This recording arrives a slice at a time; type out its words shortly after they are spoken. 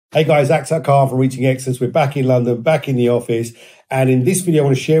Hey guys, Akhtar Khan from Reaching Excellence. We're back in London, back in the office. And in this video, I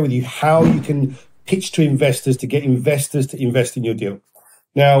want to share with you how you can pitch to investors to get investors to invest in your deal.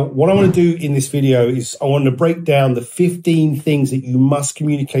 Now, what I want to do in this video is I want to break down the 15 things that you must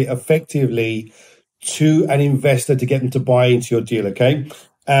communicate effectively to an investor to get them to buy into your deal, okay?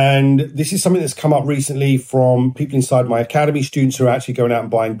 And this is something that's come up recently from people inside my academy, students who are actually going out and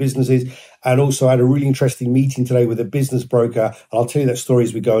buying businesses. And also I had a really interesting meeting today with a business broker. And I'll tell you that story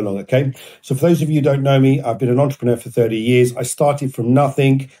as we go along, okay? So for those of you who don't know me, I've been an entrepreneur for 30 years. I started from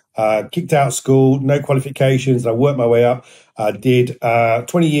nothing, kicked out of school, no qualifications. I worked my way up. Did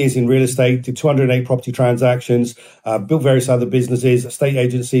 20 years in real estate, did 208 property transactions, built various other businesses, estate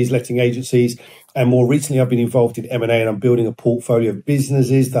agencies, letting agencies. And more recently, I've been involved in M&A and I'm building a portfolio of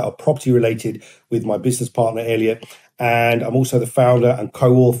businesses that are property related with my business partner, Elliot. And I'm also the founder and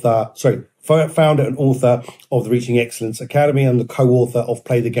founder and author of the Reaching Excellence Academy and the co-author of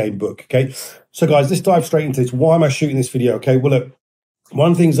Play the Game book. Okay. So guys, let's dive straight into this. Why am I shooting this video? Okay. Well, look,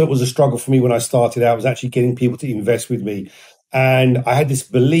 one of the things that was a struggle for me when I started out was actually getting people to invest with me. And I had this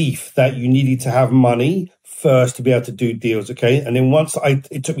belief that you needed to have money first to be able to do deals, okay? And then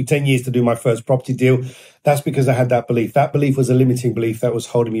it took me 10 years to do my first property deal. That's because I had that belief. That belief was a limiting belief that was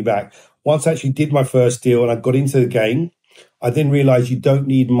holding me back. Once I actually did my first deal and I got into the game, I then realized you don't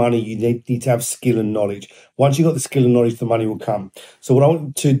need money. You need to have skill and knowledge. Once you got the skill and knowledge, the money will come. So what I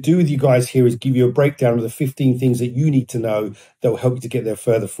want to do with you guys here is give you a breakdown of the 15 things that you need to know that will help you to get there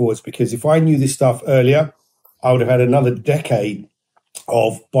further forwards. Because if I knew this stuff earlier, I would have had another decade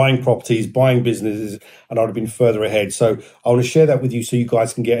of buying properties, buying businesses, and I would have been further ahead. So I want to share that with you so you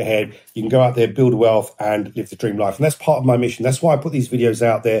guys can get ahead. You can go out there, build wealth, and live the dream life. And that's part of my mission. That's why I put these videos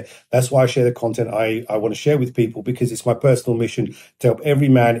out there. That's why I share the content I want to share with people, because it's my personal mission to help every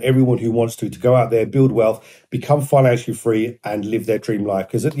man, everyone who wants to go out there, build wealth, become financially free, and live their dream life.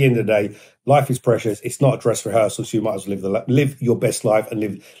 Because at the end of the day, life is precious. It's not a dress rehearsal, so you might as well live your best life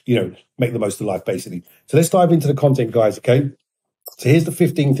and make the most of life, basically. So let's dive into the content, guys, okay? So here's the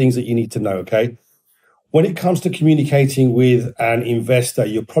 15 things that you need to know, okay? When it comes to communicating with an investor,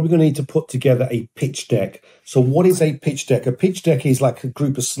 you're probably going to need to put together a pitch deck. So what is a pitch deck? A pitch deck is like a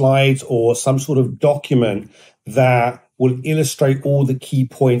group of slides or some sort of document that will illustrate all the key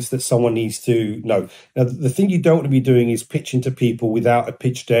points that someone needs to know. Now, the thing you don't want to be doing is pitching to people without a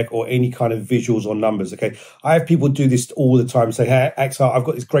pitch deck or any kind of visuals or numbers, okay? I have people do this all the time, say, hey, Akhtar, I've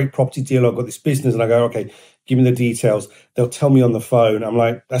got this great property deal, I've got this business, and I go, okay, give me the details. They'll tell me on the phone. I'm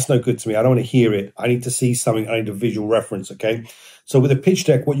like, that's no good to me. I don't want to hear it. I need to see something. I need a visual reference, okay? So with a pitch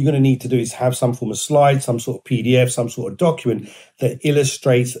deck, what you're going to need to do is have some form of slide, some sort of PDF, some sort of document that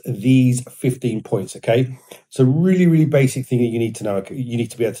illustrates these 15 points, okay? So really, really basic thing that you need to know, you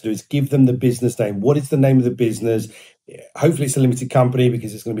need to be able to do is give them the business name. What is the name of the business? Hopefully it's a limited company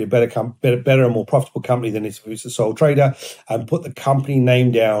because it's going to be a better and more profitable company than if it's a sole trader, and put the company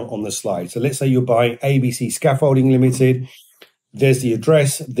name down on the slide. So let's say you're buying ABC Scaffolding Limited. There's the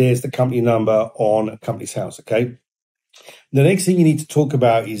address. There's the company number on Companies House, okay? The next thing you need to talk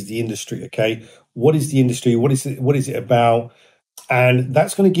about is the industry, okay? What is the industry? What is it about? And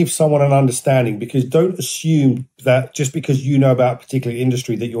that's going to give someone an understanding, because don't assume that just because you know about a particular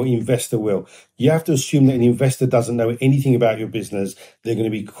industry that your investor will. You have to assume that an investor doesn't know anything about your business. They're going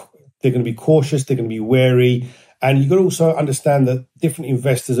to be cautious. They're going to be wary. And you've got to also understand that different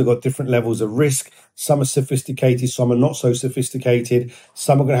investors have got different levels of risk. Some are sophisticated, some are not so sophisticated.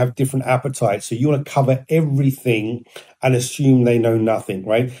 Some are going to have different appetites. So you want to cover everything and assume they know nothing,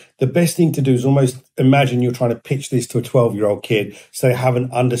 right? The best thing to do is almost imagine you're trying to pitch this to a 12-year-old kid so they have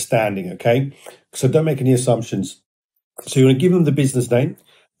an understanding, okay? So don't make any assumptions. So you want to give them the business name.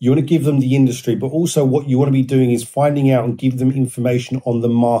 You want to give them the industry, but also what you want to be doing is finding out and give them information on the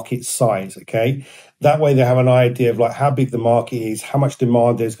market size, okay? That way they have an idea of like how big the market is, how much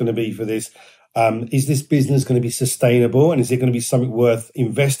demand there's going to be for this. Is this business going to be sustainable, and is it going to be something worth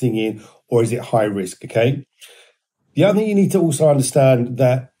investing in, or is it high risk, okay? The other thing you need to also understand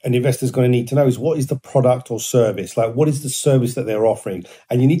that an investor is going to need to know is what is the product or service? Like, what is the service that they're offering?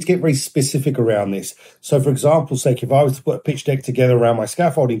 And you need to get very specific around this. So for example's sake, if I was to put a pitch deck together around my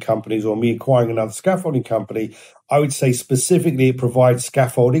scaffolding companies or me acquiring another scaffolding company, I would say specifically it provides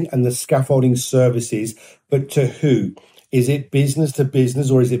scaffolding and the scaffolding services, but to who? Is it business to business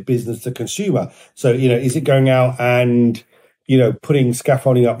or is it business to consumer? So, is it going out and putting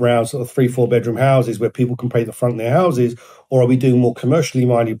scaffolding up around sort of 3-4 bedroom houses where people can paint the front of their houses? Or are we doing more commercially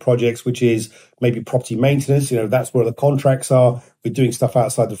minded projects, which is maybe property maintenance? That's where the contracts are. We're doing stuff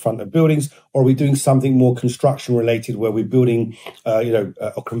outside the front of buildings. Or are we doing something more construction related where we're building,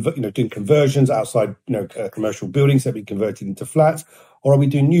 doing conversions outside, commercial buildings that be converted into flats? or are we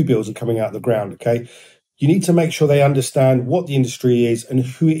doing new builds and coming out of the ground? Okay. You need to make sure they understand what the industry is and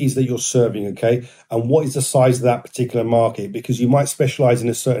who it is that you're serving, okay? And what is the size of that particular market, because you might specialize in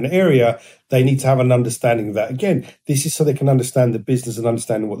a certain area. They need to have an understanding of that. Again, this is so they can understand the business and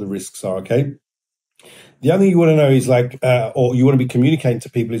understand what the risks are, okay? The other thing you want to know is or you want to be communicating to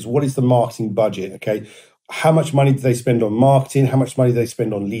people is, what is the marketing budget, okay? How much money do they spend on marketing? How much money do they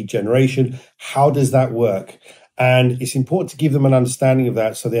spend on lead generation? How does that work? And it's important to give them an understanding of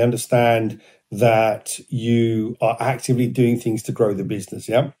that so they understand that you are actively doing things to grow the business,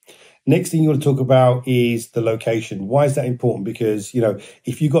 yeah? Next thing you want to talk about is the location. Why is that important? Because,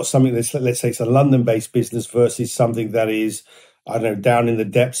 if you've got something that's, let's say it's a London-based business versus something that is, I don't know, down in the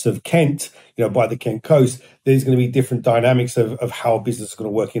depths of Kent, by the Kent coast, there's going to be different dynamics of how a business is going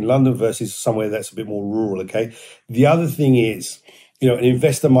to work in London versus somewhere that's a bit more rural, okay? The other thing is, an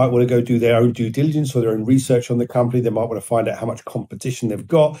investor might want to go do their own due diligence or their own research on the company. They might want to find out how much competition they've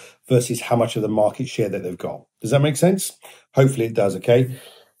got versus how much of the market share that they've got. Does that make sense? Hopefully it does, okay?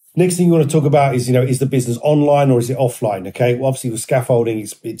 Next thing you want to talk about is, is the business online or is it offline? Okay. Well, obviously with scaffolding,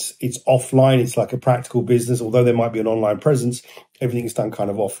 it's offline. It's like a practical business. Although there might be an online presence, everything is done kind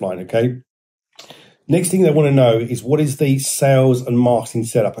of offline. Okay. Next thing they want to know is, what is the sales and marketing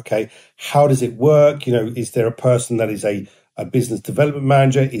setup? Okay. How does it work? Is there a person that is a business development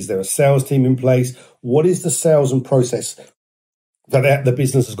manager? Is there a sales team in place? What is the sales and process that the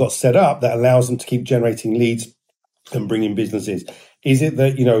business has got set up that allows them to keep generating leads and bringing businesses? Is it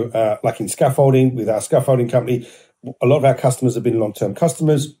that, like in scaffolding, with our scaffolding company, a lot of our customers have been long-term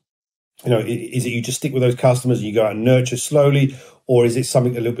customers. Is it you just stick with those customers and you go out and nurture slowly? Or is it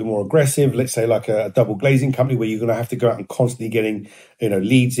something a little bit more aggressive? Let's say like a double glazing company where you're going to have to go out and constantly getting,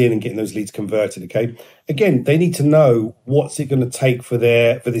 leads in and getting those leads converted. Okay. Again, they need to know what's it going to take for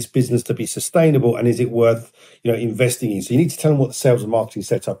this business to be sustainable, and is it worth, investing in? So you need to tell them what the sales and marketing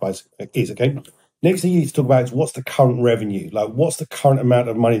setup is. Okay. Next thing you need to talk about is, what's the current revenue? Like, what's the current amount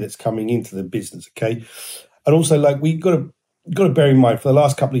of money that's coming into the business? Okay. And also, like, we've got to bear in mind, for the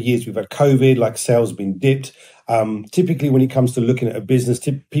last couple of years, we've had COVID, like sales have been dipped. Typically, when it comes to looking at a business,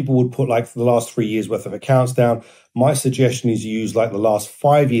 people would put like the last 3 years worth of accounts down. My suggestion is you use like the last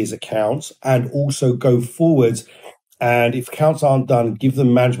 5 years accounts, and also go forwards. And if accounts aren't done, give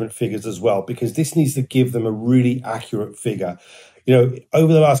them management figures as well, because this needs to give them a really accurate figure.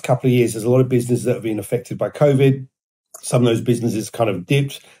 Over the last couple of years, there's a lot of businesses that have been affected by COVID. Some of those businesses kind of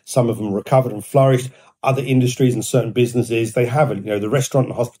dipped. Some of them recovered and flourished. Other industries and certain businesses, they haven't. The restaurant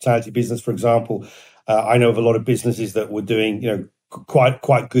and hospitality business, for example, I know of a lot of businesses that were doing,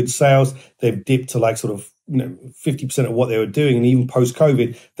 quite good sales. They've dipped to like sort of 50% of what they were doing, and even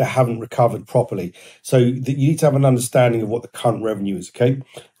post-COVID, they haven't recovered properly. So you need to have an understanding of what the current revenue is. Okay.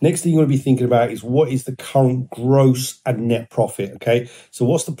 Next thing you want to be thinking about is, what is the current gross and net profit? Okay. So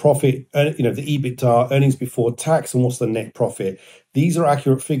what's the profit? The EBITDA, earnings before tax, and what's the net profit? These are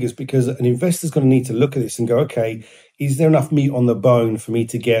accurate figures, because an investor is going to need to look at this and go, okay, is there enough meat on the bone for me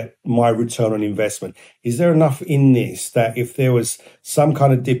to get my return on investment? Is there enough in this that if there was some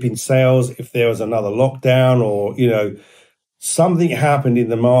kind of dip in sales, if there was another lockdown, or, something happened in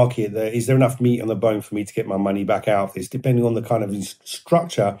the market, is there enough meat on the bone for me to get my money back out of this, depending on the kind of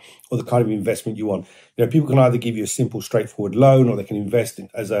structure or the kind of investment you want? People can either give you a simple, straightforward loan, or they can invest in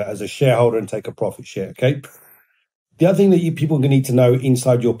as a shareholder and take a profit share. Okay. The other thing that people are going to need to know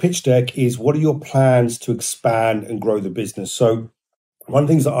inside your pitch deck is, what are your plans to expand and grow the business? So one of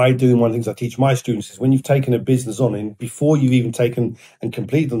the things that I do, and one of the things I teach my students, is when you've taken a business on, and before you've even taken and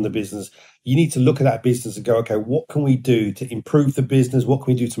completed on the business, you need to look at that business and go, okay, what can we do to improve the business? What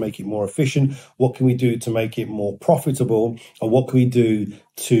can we do to make it more efficient? What can we do to make it more profitable? And what can we do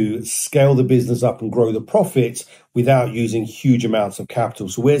to scale the business up and grow the profits without using huge amounts of capital?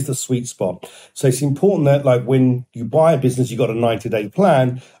 So where's the sweet spot? So it's important that, like, when you buy a business, you've got a 90-day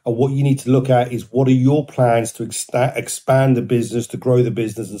plan. And what you need to look at is, what are your plans to expand the business, to grow the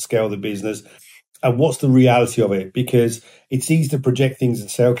business and scale the business? And what's the reality of it? Because it's easy to project things and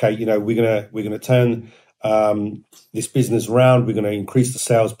say, okay, we're gonna turn this business around. We're going to increase the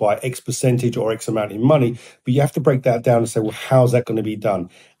sales by X percentage or X amount in money. But you have to break that down and say, well, how's that going to be done?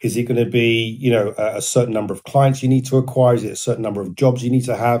 Is it going to be, a certain number of clients you need to acquire? Is it a certain number of jobs you need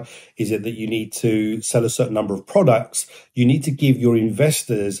to have? Is it that you need to sell a certain number of products? You need to give your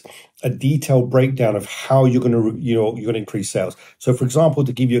investors a detailed breakdown of how you're going to increase sales. So, for example,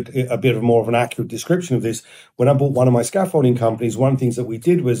 to give you a bit of more of an accurate description of this, when I bought one of my scaffolding companies, one of the things that we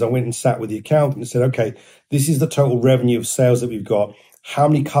did was I went and sat with the accountant and said, okay, this is the total revenue of sales that we've got. How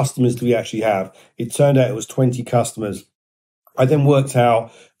many customers do we actually have? It turned out it was 20 customers. I then worked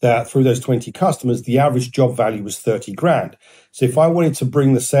out that through those 20 customers, the average job value was 30 grand. So if I wanted to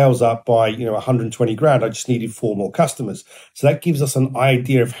bring the sales up by, 120 grand, I just needed 4 more customers. So that gives us an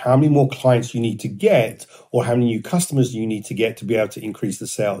idea of how many more clients you need to get or how many new customers you need to get to be able to increase the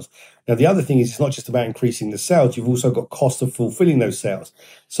sales. Now, the other thing is it's not just about increasing the sales. You've also got cost of fulfilling those sales.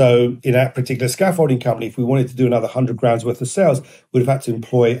 So in that particular scaffolding company, if we wanted to do another 100 grand's worth of sales, we'd have had to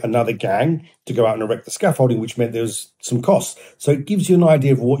employ another gang to go out and erect the scaffolding, which meant there was some costs. So it gives you an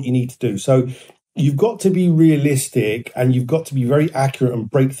idea of what you need to do. So you've got to be realistic and you've got to be very accurate and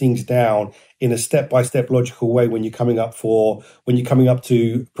break things down in a step-by-step logical way when you're coming up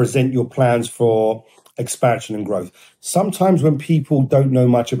to present your plans for expansion and growth. Sometimes when people don't know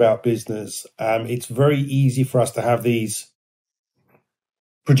much about business, it's very easy for us to have these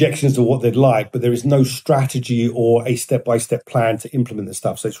projections of what they'd like, but there is no strategy or a step-by-step plan to implement the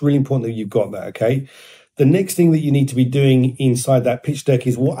stuff. So it's really important that you've got that, okay? The next thing that you need to be doing inside that pitch deck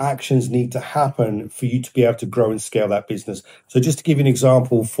is what actions need to happen for you to be able to grow and scale that business. So just to give you an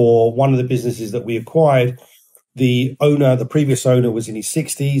example, for one of the businesses that we acquired, the previous owner was in his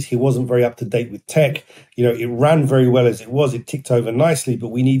 60s. He wasn't very up to date with tech. It ran very well as it was. It ticked over nicely, but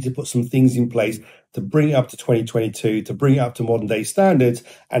we need to put some things in place to bring it up to 2022, to bring it up to modern day standards,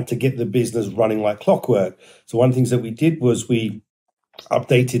 and to get the business running like clockwork. So one of the things that we did was we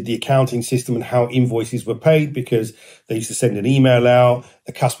updated the accounting system and how invoices were paid, because they used to send an email out.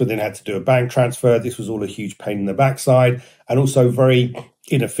 The customer then had to do a bank transfer. This was all a huge pain in the backside and also very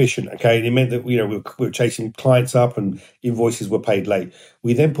inefficient. Okay. And it meant that, we were chasing clients up and invoices were paid late.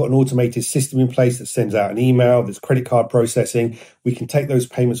 We then put an automated system in place that sends out an email. There's credit card processing. We can take those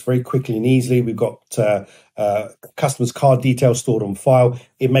payments very quickly and easily. We've got customers' card details stored on file.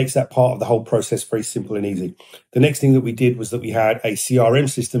 It makes that part of the whole process very simple and easy. The next thing that we did was that we had a CRM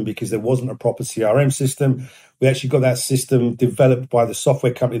system because there wasn't a proper CRM system. We actually got that system developed by the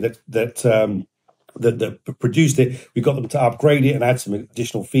software company that produced it. We got them to upgrade it and add some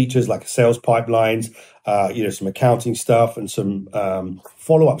additional features like sales pipelines, some accounting stuff and some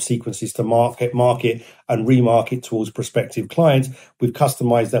follow-up sequences to market and remarket towards prospective clients. We've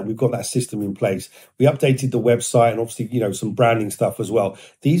customized that. We've got that system in place. We updated the website and obviously, some branding stuff as well.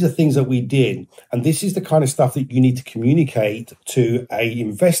 These are things that we did. And this is the kind of stuff that you need to communicate to a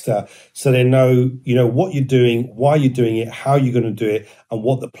investor so they know, what you're doing, why you're doing it, how you're going to do it, and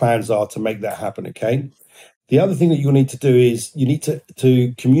what the plans are to make that happen, okay? The other thing that you'll need to do is you need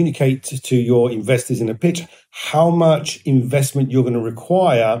to communicate to your investors in a pitch how much investment you're going to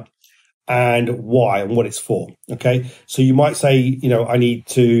require and why and what it's for. Okay. So you might say, I need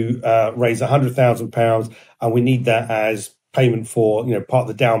to raise £100,000 and we need that as payment for, part of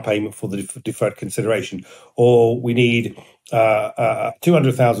the down payment for the deferred consideration, or we need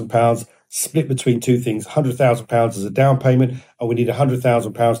 £200,000 split between two things, £100,000 as a down payment, and we need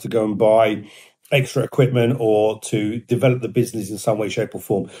 £100,000 to go and buy extra equipment or to develop the business in some way, shape or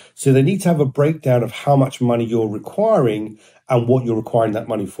form. So they need to have a breakdown of how much money you're requiring and what you're requiring that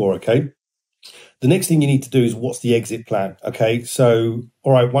money for, okay? The next thing you need to do is what's the exit plan, okay? So,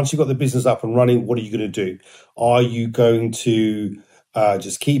 all right, once you've got the business up and running, what are you going to do? Are you going to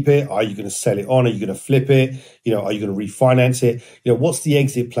just keep it? Are you going to sell it on? Are you going to flip it? Are you going to refinance it? What's the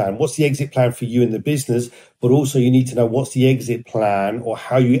exit plan? What's the exit plan for you in the business? But also you need to know what's the exit plan or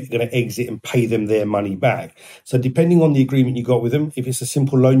how you're going to exit and pay them their money back. So depending on the agreement you got with them, if it's a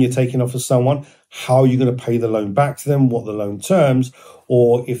simple loan you're taking off of someone, how are you going to pay the loan back to them? What are the loan terms?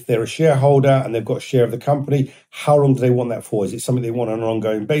 Or if they're a shareholder and they've got a share of the company, how long do they want that for? Is it something they want on an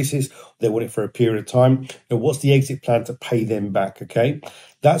ongoing basis? They want it for a period of time? What's the exit plan to pay them back? Okay.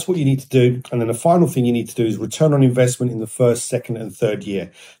 That's what you need to do. And then the final thing you need to do is return on investment in the first, second, and third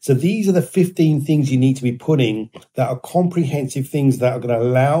year. So these are the 15 things you need to be putting that are comprehensive things that are going to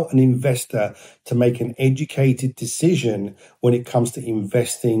allow an investor to make an educated decision when it comes to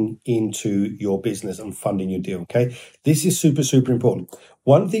investing into your business and funding your deal. Okay. This is super, super important.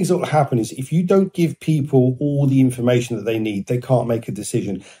 One of the things that will happen is if you don't give people all the information that they need, they can't make a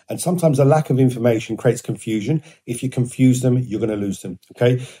decision. And sometimes a lack of information creates confusion. If you confuse them, you're going to lose them.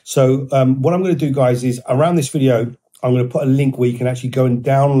 Okay. So what I'm going to do, guys, is around this video, I'm going to put a link where you can actually go and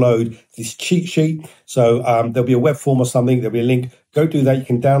download this cheat sheet. So there'll be a web form or something. There'll be a link. Go do that. You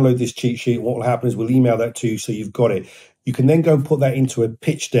can download this cheat sheet. What will happen is we'll email that to you so you've got it. You can then go and put that into a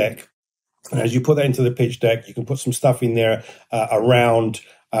pitch deck. And as you put that into the pitch deck, you can put some stuff in there around,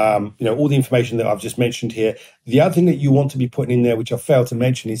 all the information that I've just mentioned here. The other thing that you want to be putting in there, which I failed to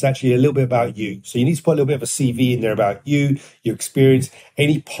mention, is actually a little bit about you. So you need to put a little bit of a CV in there about you, your experience,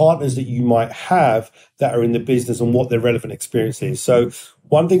 any partners that you might have that are in the business and what their relevant experience is. So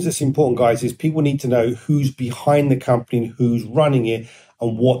One thing that's important, guys, is people need to know who's behind the company, who's running it,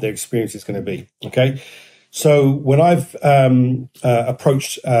 and what their experience is going to be. Okay. So when I've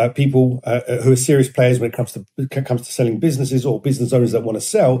approached people who are serious players when it comes to selling businesses, or business owners that want to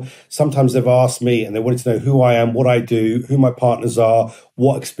sell, sometimes they've asked me and they wanted to know who I am, what I do, who my partners are,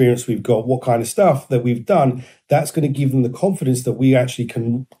 what experience we've got, what kind of stuff that we've done. That's going to give them the confidence that we actually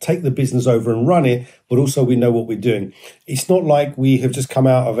can take the business over and run it, but also we know what we're doing. It's not like we have just come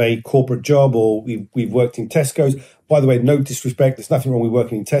out of a corporate job or we've worked in Tesco's. By the way, no disrespect, there's nothing wrong with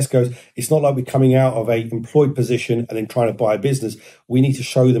working in Tesco's. It's not like we're coming out of a employed position and then trying to buy a business. We need to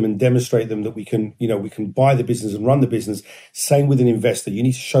show them and demonstrate them that we can buy the business and run the business. Same with an investor. You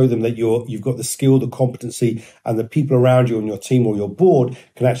need to show them that you've got the skill, the competency, and the people around you on your team or your board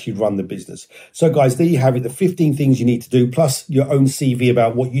can actually run the business. So guys, there you have it, the 15 things you need to do, plus your own CV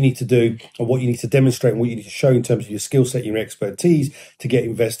about what you need to do and what you need to demonstrate and what you need to show in terms of your skill set, your expertise to get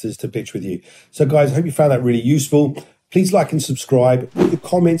investors to pitch with you. So guys, I hope you found that really useful. Please like and subscribe. Put your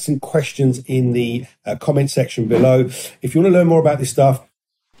comments and questions in the comment section below. If you want to learn more about this stuff,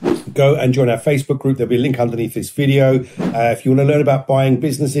 go and join our Facebook group. There'll be a link underneath this video. If you want to learn about buying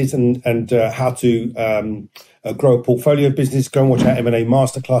businesses and how to grow a portfolio of business, go and watch our M&A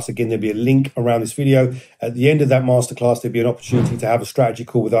masterclass. Again, there'll be a link around this video. At the end of that masterclass, there'll be an opportunity to have a strategy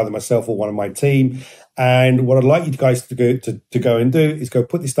call with either myself or one of my team. And what I'd like you guys to go and do is go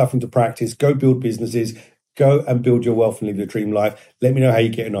put this stuff into practice, go build businesses, go and build your wealth and live your dream life. Let me know how you're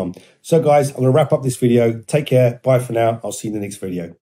getting on. So guys, I'm going to wrap up this video. Take care. Bye for now. I'll see you in the next video.